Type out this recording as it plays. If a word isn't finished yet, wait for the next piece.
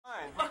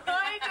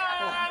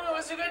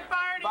a good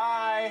party.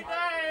 Bye.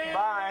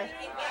 Bye.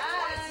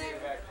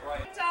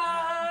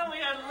 We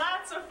had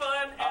lots of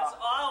fun as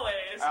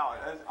always.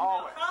 As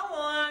always. How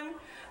long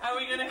are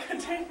we going to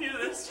continue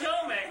this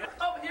filming?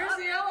 Oh, here's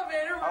the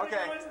elevator. We're going to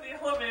go into the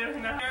elevator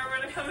now. We're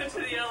going to come into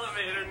the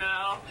elevator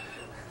now.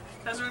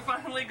 As we're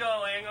finally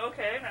going.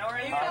 Okay, now we're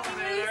in the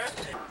elevator.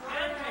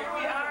 And here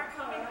we are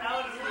coming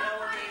out of the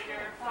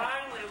elevator.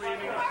 Finally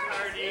leaving the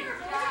party.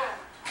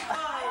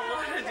 Oh,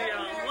 what a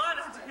deal. What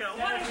a deal.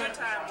 What a good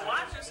time.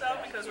 Watch yourself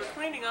because we're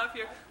cleaning up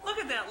here. Look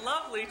at that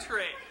lovely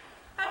tree.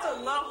 That's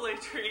a lovely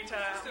tree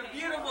time. It's a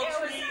beautiful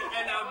tree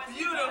and a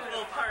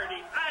beautiful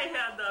party. I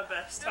had the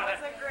best time.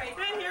 It was a great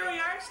And here we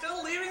are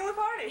still leaving the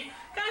party.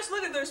 Guys,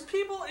 look at there's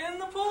people in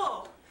the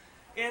pool.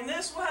 In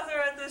this weather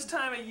at this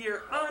time of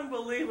year.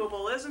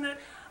 Unbelievable, isn't it?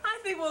 I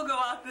think we'll go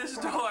out this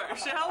door,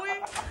 shall we?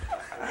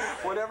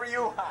 Whatever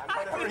you want.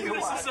 Whatever you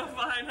want. This is a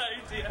fine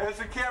idea. As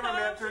the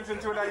cameraman turns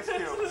into an ice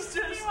cube. This is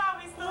just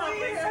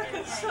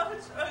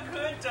such a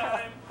good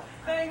time.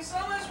 Thanks so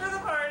much for the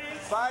party.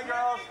 Bye,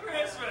 girls. Merry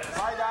Christmas.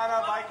 Bye,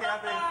 Donna. Bye,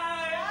 Kathy.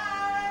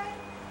 Bye.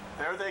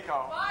 There they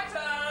go. Bye,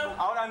 Tom.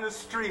 Out on the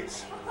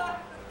streets.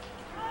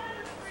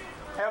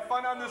 Have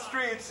fun on the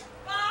streets.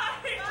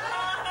 Bye,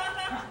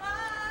 Tom.